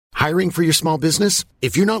Hiring for your small business?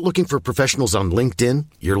 If you're not looking for professionals on LinkedIn,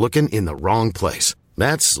 you're looking in the wrong place.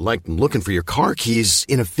 That's like looking for your car keys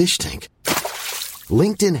in a fish tank.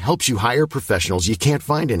 LinkedIn helps you hire professionals you can't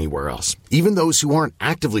find anywhere else, even those who aren't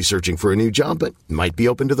actively searching for a new job but might be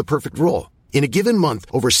open to the perfect role. In a given month,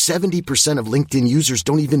 over 70% of LinkedIn users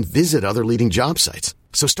don't even visit other leading job sites.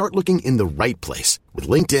 So start looking in the right place. With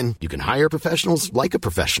LinkedIn, you can hire professionals like a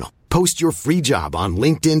professional. Post your free job on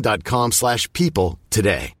linkedin.com/people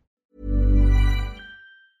today.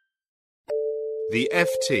 The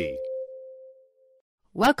FT.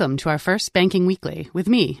 Welcome to our first Banking Weekly with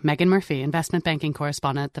me, Megan Murphy, investment banking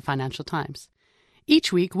correspondent at the Financial Times.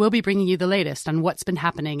 Each week, we'll be bringing you the latest on what's been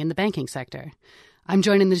happening in the banking sector. I'm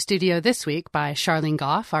joined in the studio this week by Charlene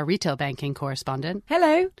Goff, our retail banking correspondent.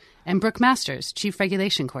 Hello. And Brooke Masters, chief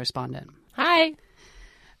regulation correspondent. Hi.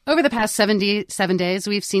 Over the past 77 days,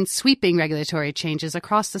 we've seen sweeping regulatory changes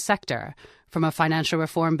across the sector. From a financial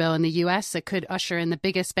reform bill in the U.S. that could usher in the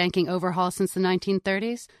biggest banking overhaul since the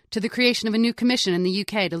 1930s, to the creation of a new commission in the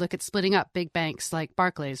U.K. to look at splitting up big banks like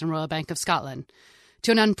Barclays and Royal Bank of Scotland,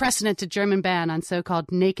 to an unprecedented German ban on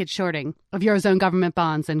so-called naked shorting of Eurozone government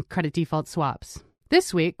bonds and credit default swaps.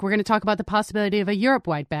 This week, we're going to talk about the possibility of a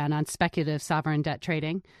Europe-wide ban on speculative sovereign debt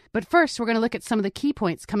trading. But first, we're going to look at some of the key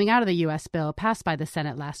points coming out of the U.S. bill passed by the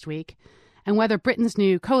Senate last week, and whether Britain's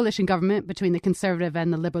new coalition government between the Conservative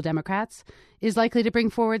and the Liberal Democrats is likely to bring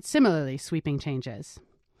forward similarly sweeping changes.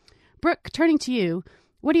 Brooke, turning to you,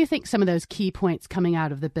 what do you think some of those key points coming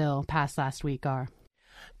out of the bill passed last week are?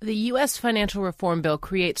 The U.S. financial reform bill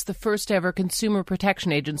creates the first ever consumer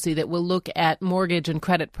protection agency that will look at mortgage and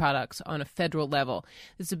credit products on a federal level.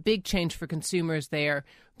 It's a big change for consumers there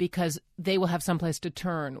because they will have someplace to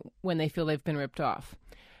turn when they feel they've been ripped off.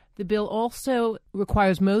 The bill also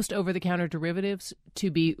requires most over-the-counter derivatives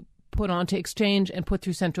to be put onto exchange and put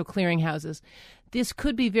through central clearinghouses. This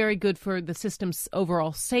could be very good for the system's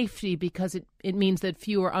overall safety because it means that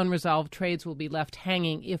fewer unresolved trades will be left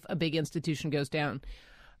hanging if a big institution goes down.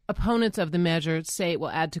 Opponents of the measure say it will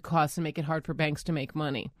add to costs and make it hard for banks to make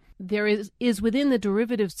money. There is within the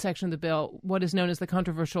derivatives section of the bill what is known as the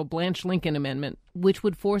controversial Blanche-Lincoln Amendment, which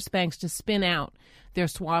would force banks to spin out their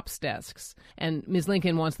swaps desks. And Ms.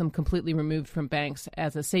 Lincoln wants them completely removed from banks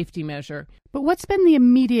as a safety measure. But what's been the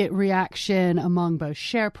immediate reaction among both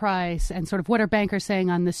share price and sort of what are bankers saying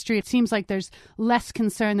on the street? It seems like there's less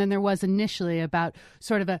concern than there was initially about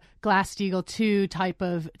sort of a Glass-Steagall 2 type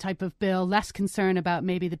of bill, less concern about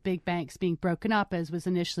maybe the big banks being broken up as was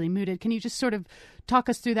initially mooted. Can you just sort of talk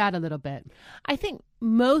us through that a little bit? I think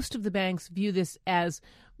most of the banks view this as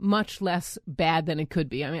much less bad than it could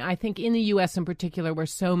be. I mean, I think in the U.S. in particular, where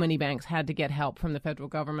so many banks had to get help from the federal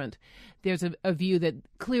government, there's a view that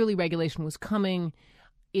clearly regulation was coming.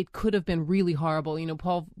 It could have been really horrible. You know,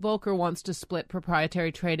 Paul Volcker wants to split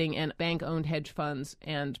proprietary trading and bank-owned hedge funds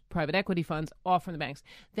and private equity funds off from the banks.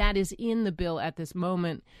 That is in the bill at this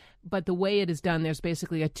moment. But the way it is done, there's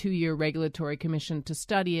basically a 2-year regulatory commission to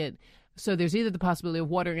study it. So there's either the possibility of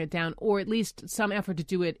watering it down or at least some effort to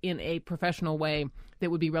do it in a professional way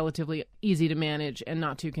that would be relatively easy to manage and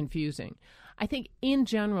not too confusing. I think in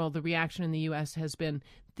general, the reaction in the U.S. has been,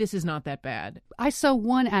 this is not that bad. I saw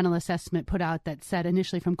one analyst estimate put out that said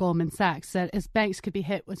initially from Goldman Sachs that as banks could be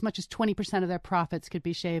hit, as much as 20% of their profits could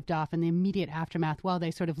be shaved off in the immediate aftermath while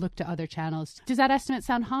they sort of look to other channels. Does that estimate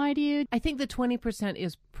sound high to you? I think the 20%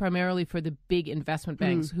 is primarily for the big investment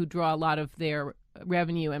banks who draw a lot of their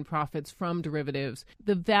revenue and profits from derivatives.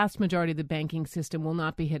 The vast majority of the banking system will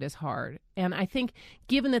not be hit as hard. And I think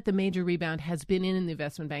given that the major rebound has been in the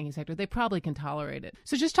investment banking sector, they probably can tolerate it.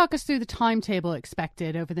 So just talk us through the timetable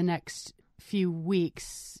expected over the next few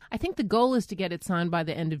weeks. I think the goal is to get it signed by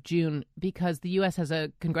the end of June because the U.S. has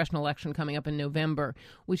a congressional election coming up in November,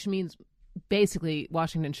 which means basically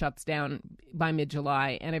Washington shuts down by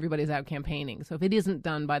mid-July and everybody's out campaigning. So if it isn't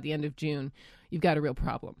done by the end of June, you've got a real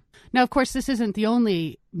problem. Now, of course, this isn't the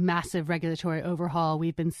only massive regulatory overhaul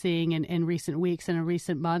we've been seeing in recent weeks and in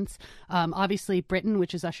recent months. Obviously, Britain,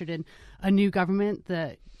 which has ushered in a new government,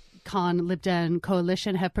 the Con-Lib Dem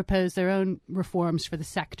coalition, have proposed their own reforms for the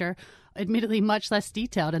sector, admittedly much less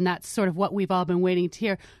detailed, and that's sort of what we've all been waiting to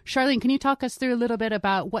hear. Charlene, can you talk us through a little bit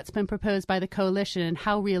about what's been proposed by the coalition and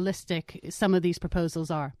how realistic some of these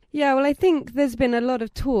proposals are? Yeah, well, I think there's been a lot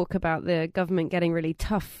of talk about the government getting really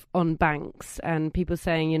tough on banks and people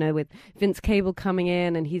saying, you know, with Vince Cable coming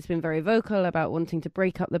in and he's been very vocal about wanting to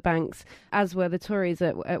break up the banks, as were the Tories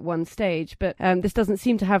at one stage. But this doesn't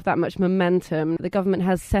seem to have that much momentum. The government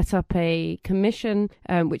has set up a commission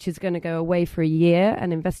which is going to go away for a year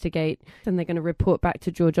and investigate and they're going to report back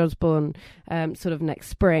to George Osborne sort of next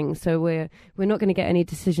spring. So we're not going to get any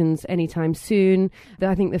decisions anytime soon.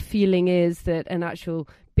 I think the feeling is that an actual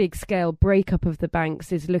big-scale breakup of the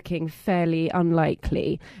banks is looking fairly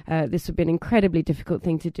unlikely. This would be an incredibly difficult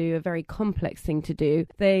thing to do, a very complex thing to do.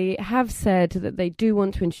 They have said that they do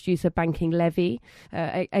want to introduce a banking levy.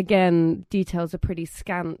 Again, details are pretty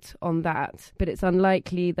scant on that, but it's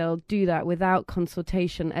unlikely they'll do that without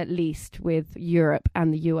consultation, at least with Europe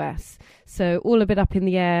and the US. So all a bit up in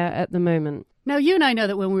the air at the moment. Now, you and I know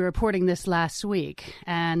that when we were reporting this last week,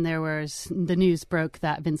 and the news broke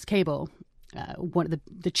that Vince Cable, one of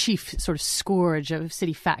the chief sort of scourge of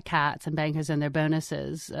city fat cats and bankers and their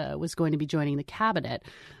bonuses, was going to be joining the cabinet.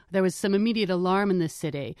 There was some immediate alarm in this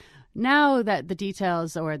city. Now that the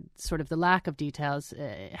details, or sort of the lack of details,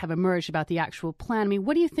 have emerged about the actual plan, I mean,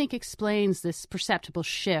 what do you think explains this perceptible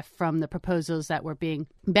shift from the proposals that were being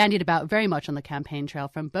bandied about very much on the campaign trail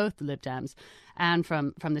from both the Lib Dems and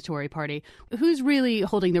from the Tory party? Who's really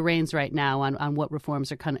holding the reins right now on what reforms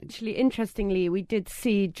are coming? Actually, interestingly, we did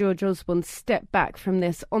see George Osborne step back from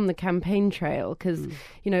this on the campaign trail because,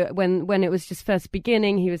 you know, when it was just first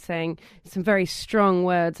beginning, he was saying some very strong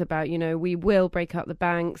words about, you know, we will break up the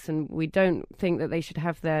banks and we don't think that they should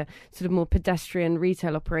have their sort of more pedestrian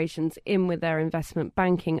retail operations in with their investment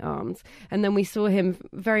banking arms. And then we saw him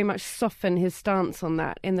very much soften his stance on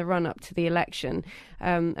that in the run-up to the election.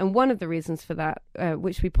 And one of the reasons for that,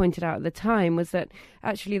 which we pointed out at the time, was that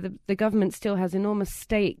actually the government still has enormous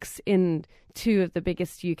stakes in two of the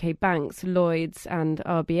biggest UK banks, Lloyds and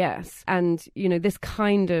RBS. And, you know, this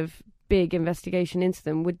kind of big investigation into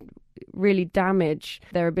them would really damage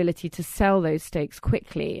their ability to sell those stakes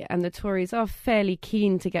quickly. And the Tories are fairly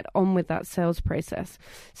keen to get on with that sales process.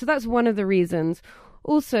 So that's one of the reasons.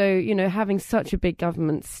 Also, you know, having such a big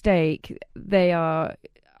government stake, they are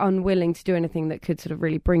unwilling to do anything that could sort of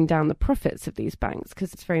really bring down the profits of these banks,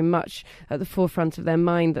 because it's very much at the forefront of their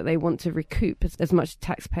mind that they want to recoup as much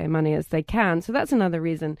taxpayer money as they can. So that's another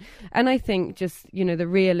reason. And I think just, you know, the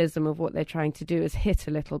realism of what they're trying to do has hit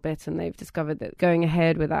a little bit, and they've discovered that going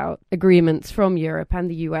ahead without agreements from Europe and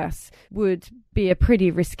the US would be a pretty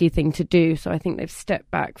risky thing to do. So I think they've stepped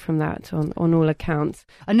back from that on all accounts.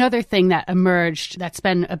 Another thing that emerged that's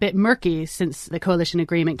been a bit murky since the coalition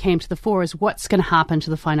agreement came to the fore is what's going to happen to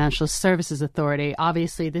the Financial Services Authority.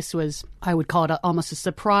 Obviously, this was, I would call it almost a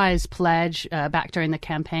surprise pledge back during the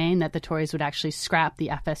campaign that the Tories would actually scrap the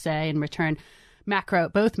FSA and return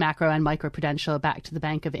both macro and microprudential back to the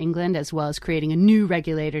Bank of England, as well as creating a new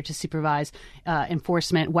regulator to supervise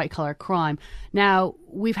enforcement, white-collar crime. Now,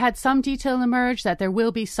 we've had some detail emerge that there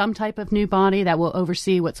will be some type of new body that will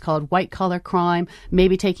oversee what's called white-collar crime,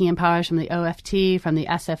 maybe taking in powers from the OFT, from the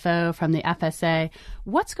SFO, from the FSA.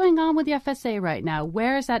 What's going on with the FSA right now?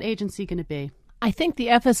 Where is that agency going to be? I think the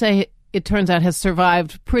FSA, it turns out, has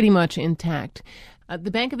survived pretty much intact. The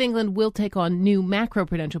Bank of England will take on new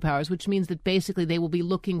macroprudential powers, which means that basically they will be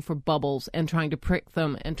looking for bubbles and trying to prick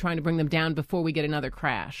them and trying to bring them down before we get another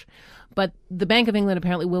crash. But the Bank of England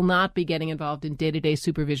apparently will not be getting involved in day-to-day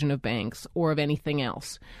supervision of banks or of anything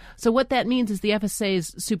else. So what that means is the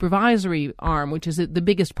FSA's supervisory arm, which is the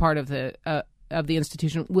biggest part of the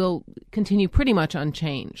institution, will continue pretty much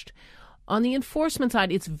unchanged. On the enforcement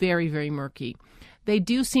side, it's very, very murky. They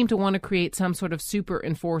do seem to want to create some sort of super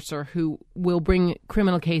enforcer who will bring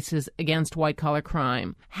criminal cases against white-collar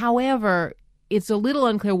crime. However, it's a little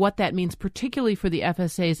unclear what that means, particularly for the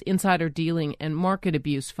FSA's insider dealing and market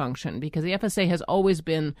abuse function, because the FSA has always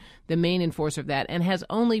been the main enforcer of that and has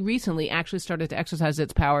only recently actually started to exercise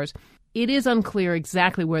its powers. It is unclear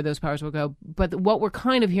exactly where those powers will go, but what we're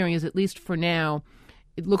kind of hearing is, at least for now,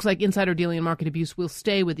 it looks like insider dealing and market abuse will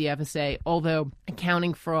stay with the FSA, although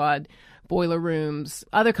accounting fraud, boiler rooms,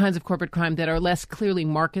 other kinds of corporate crime that are less clearly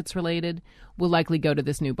markets related will likely go to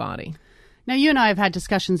this new body. Now, you and I have had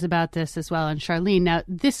discussions about this as well, and Charlene, now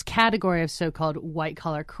this category of so-called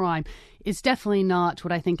white-collar crime is definitely not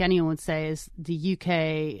what I think anyone would say is the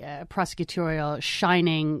UK prosecutorial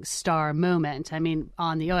shining star moment. I mean,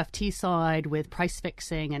 on the OFT side, with price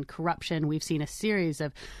fixing and corruption, we've seen a series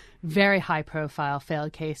of very high-profile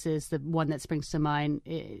failed cases. The one that springs to mind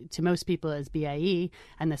to most people is BAE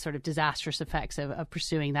and the sort of disastrous effects of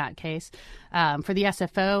pursuing that case. For the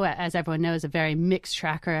SFO, as everyone knows, a very mixed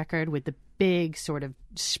track record with the big sort of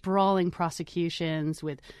sprawling prosecutions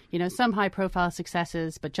with, you know, some high-profile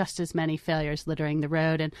successes, but just as many failures littering the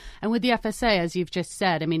road. And with the FSA, as you've just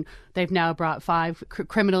said, I mean, they've now brought 5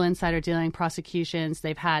 criminal insider dealing prosecutions.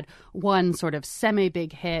 They've had one sort of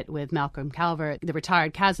semi-big hit with Malcolm Calvert, the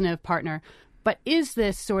retired Cazenove partner. But is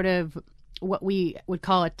this sort of what we would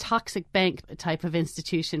call a toxic bank type of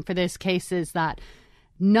institution for those cases that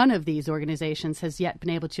none of these organizations has yet been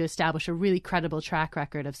able to establish a really credible track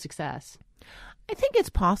record of success. I think it's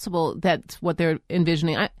possible that's what they're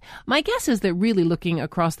envisioning. My guess is they're really looking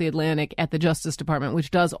across the Atlantic at the Justice Department,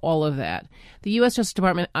 which does all of that. The U.S. Justice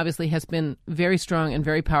Department obviously has been very strong and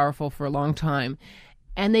very powerful for a long time.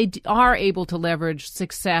 And they are able to leverage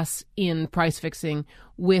success in price fixing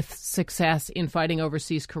with success in fighting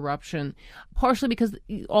overseas corruption, partially because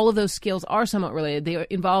all of those skills are somewhat related. They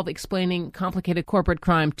involve explaining complicated corporate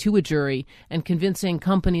crime to a jury and convincing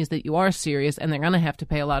companies that you are serious and they're going to have to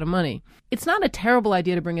pay a lot of money. It's not a terrible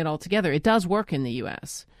idea to bring it all together. It does work in the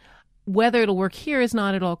U.S. Whether it'll work here is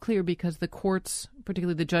not at all clear because the courts,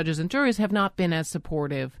 particularly the judges and juries, have not been as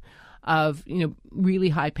supportive of, really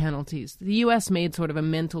high penalties. The U.S. made sort of a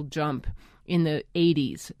mental jump in the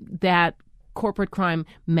 80s that corporate crime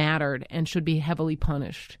mattered and should be heavily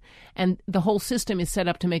punished. And the whole system is set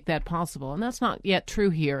up to make that possible. And that's not yet true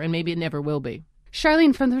here, and maybe it never will be.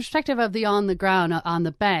 Charlene, from the perspective of the on the ground on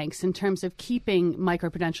the banks, in terms of keeping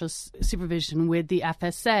microprudential supervision with the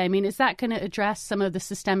FSA, I mean, is that going to address some of the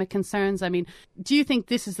systemic concerns? I mean, do you think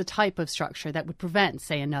this is the type of structure that would prevent,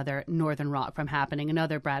 say, another Northern Rock from happening,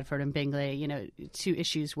 another Bradford and Bingley, two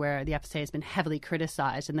issues where the FSA has been heavily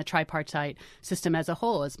criticized and the tripartite system as a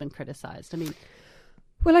whole has been criticized? I mean,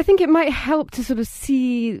 well, I think it might help to sort of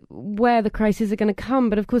see where the crises are going to come,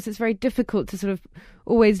 but of course it's very difficult to sort of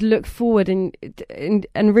always look forward and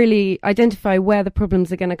really identify where the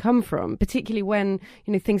problems are going to come from, particularly when,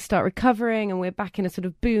 things start recovering and we're back in a sort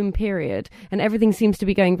of boom period and everything seems to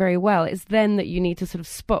be going very well. It's then that you need to sort of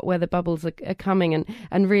spot where the bubbles are coming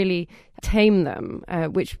and really tame them,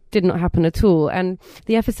 which did not happen at all. And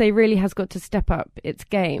the FSA really has got to step up its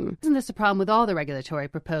game. Isn't this a problem with all the regulatory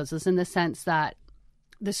proposals in the sense that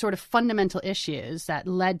the sort of fundamental issues that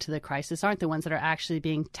led to the crisis aren't the ones that are actually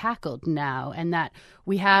being tackled now, and that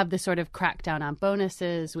we have the sort of crackdown on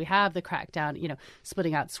bonuses, we have the crackdown,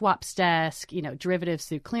 splitting out swaps desk, derivatives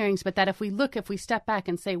through clearings, but that if we step back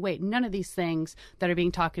and say, wait, none of these things that are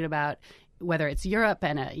being talked about, whether it's Europe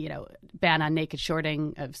and a ban on naked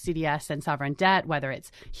shorting of CDS and sovereign debt, whether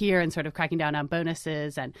it's here and sort of cracking down on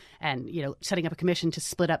bonuses and setting up a commission to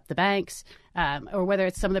split up the banks, or whether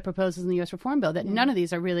it's some of the proposals in the U.S. Reform Bill, that none of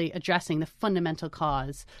these are really addressing the fundamental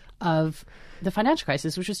cause of the financial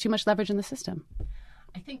crisis, which was too much leverage in the system.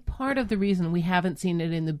 I think part of the reason we haven't seen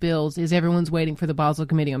it in the bills is everyone's waiting for the Basel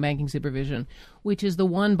Committee on Banking Supervision, which is the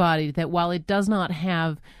one body that, while it does not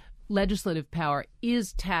have legislative power,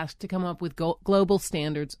 is tasked to come up with global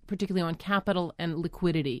standards, particularly on capital and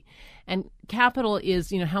liquidity. And capital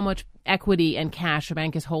is, how much equity and cash a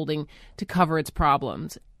bank is holding to cover its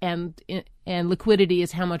problems. And liquidity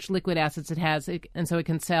is how much liquid assets it has, and so it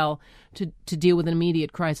can sell to deal with an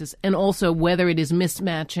immediate crisis. And also whether it is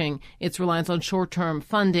mismatching its reliance on short-term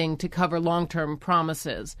funding to cover long-term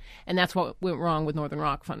promises. And that's what went wrong with Northern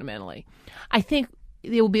Rock fundamentally. I think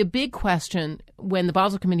there will be a big question when the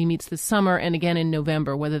Basel Committee meets this summer and again in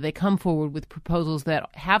November, whether they come forward with proposals that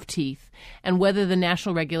have teeth and whether the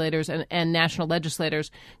national regulators and national legislators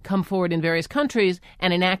come forward in various countries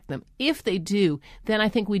and enact them. If they do, then I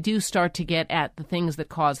think we do start to get at the things that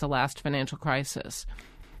caused the last financial crisis.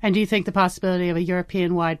 And do you think the possibility of a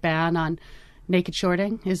European-wide ban on naked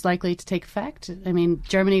shorting is likely to take effect? I mean,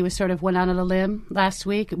 Germany went out on a limb last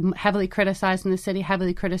week, heavily criticized in the city,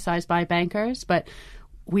 heavily criticized by bankers, but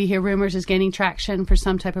we hear rumors is gaining traction for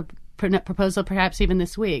some type of proposal, perhaps even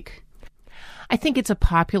this week. I think it's a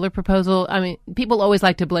popular proposal. I mean, people always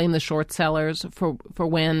like to blame the short sellers for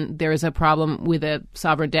when there is a problem with a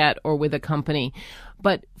sovereign debt or with a company.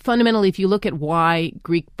 But fundamentally, if you look at why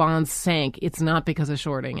Greek bonds sank, it's not because of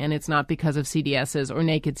shorting and it's not because of CDSs or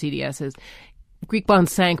naked CDSs. Greek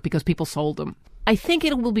bonds sank because people sold them. I think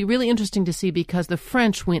it will be really interesting to see because the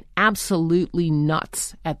French went absolutely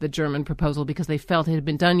nuts at the German proposal because they felt it had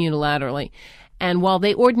been done unilaterally. And while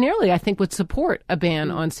they ordinarily, I think, would support a ban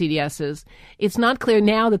on CDSs, it's not clear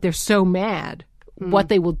now that they're so mad what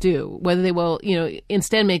they will do, whether they will,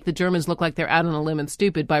 instead make the Germans look like they're out on a limb and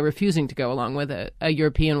stupid by refusing to go along with a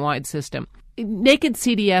European-wide system. Naked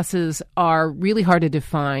CDSs are really hard to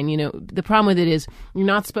define. The problem with it is you're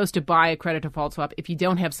not supposed to buy a credit default swap if you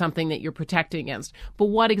don't have something that you're protecting against. But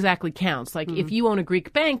what exactly counts? Like, if you own a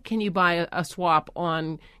Greek bank, can you buy a swap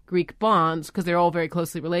on Greek bonds? Because they're all very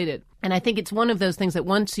closely related. And I think it's one of those things that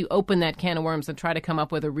once you open that can of worms and try to come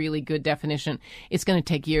up with a really good definition, it's going to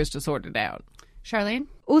take years to sort it out. Charlene?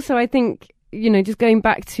 Also, I think, just going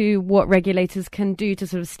back to what regulators can do to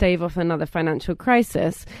sort of stave off another financial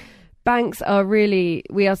crisis, banks are we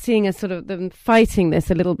are seeing a sort of them fighting this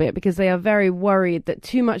a little bit because they are very worried that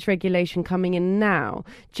too much regulation coming in now,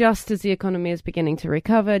 just as the economy is beginning to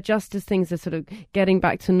recover, just as things are sort of getting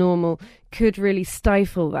back to normal, could really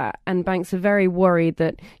stifle that. And banks are very worried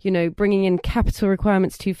that, bringing in capital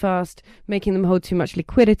requirements too fast, making them hold too much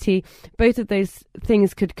liquidity, both of those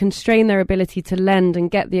things could constrain their ability to lend and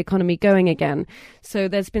get the economy going again. So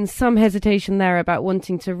there's been some hesitation there about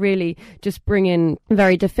wanting to really just bring in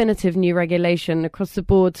very definitive new regulation across the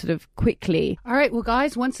board sort of quickly. All right. Well,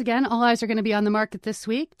 guys, once again, all eyes are going to be on the market this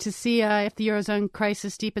week to see if the Eurozone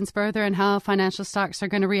crisis deepens further and how financial stocks are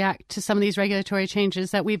going to react to some of these regulatory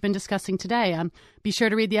changes that we've been discussing today. Be sure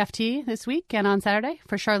to read the FT this week and on Saturday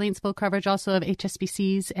for Charlene's full coverage also of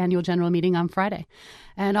HSBC's annual general meeting on Friday.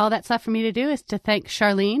 And all that's left for me to do is to thank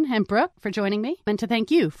Charlene and Brooke for joining me and to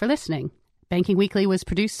thank you for listening. Banking Weekly was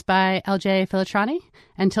produced by LJ Filitrani.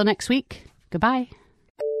 Until next week, goodbye.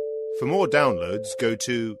 For more downloads, go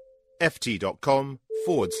to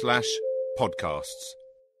ft.com/podcasts.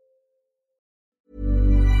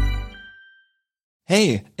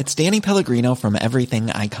 Hey, it's Danny Pellegrino from Everything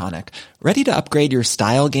Iconic. Ready to upgrade your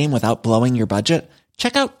style game without blowing your budget?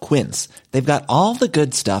 Check out Quince. They've got all the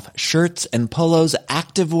good stuff, shirts and polos,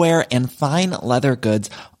 activewear, and fine leather goods,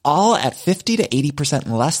 all at 50 to 80%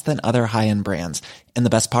 less than other high-end brands. And the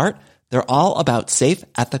best part? They're all about safe,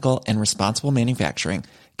 ethical, and responsible manufacturing.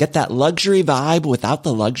 Get that luxury vibe without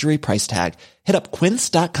the luxury price tag. Hit up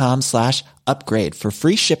quince.com/upgrade for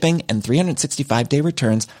free shipping and 365-day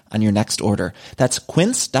returns on your next order. That's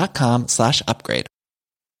quince.com/upgrade.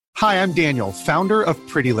 Hi, I'm Daniel, founder of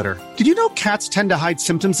Pretty Litter. Did you know cats tend to hide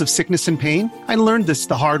symptoms of sickness and pain? I learned this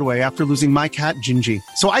the hard way after losing my cat, Gingy.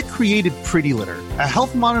 So I created Pretty Litter, a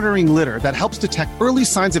health monitoring litter that helps detect early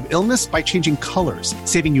signs of illness by changing colors,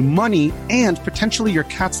 saving you money and potentially your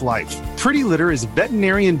cat's life. Pretty Litter is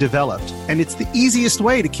veterinarian developed, and it's the easiest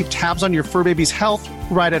way to keep tabs on your fur baby's health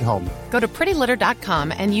right at home. Go to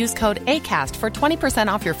prettylitter.com and use code ACAST for 20%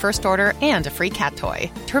 off your first order and a free cat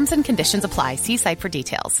toy. Terms and conditions apply. See site for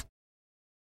details.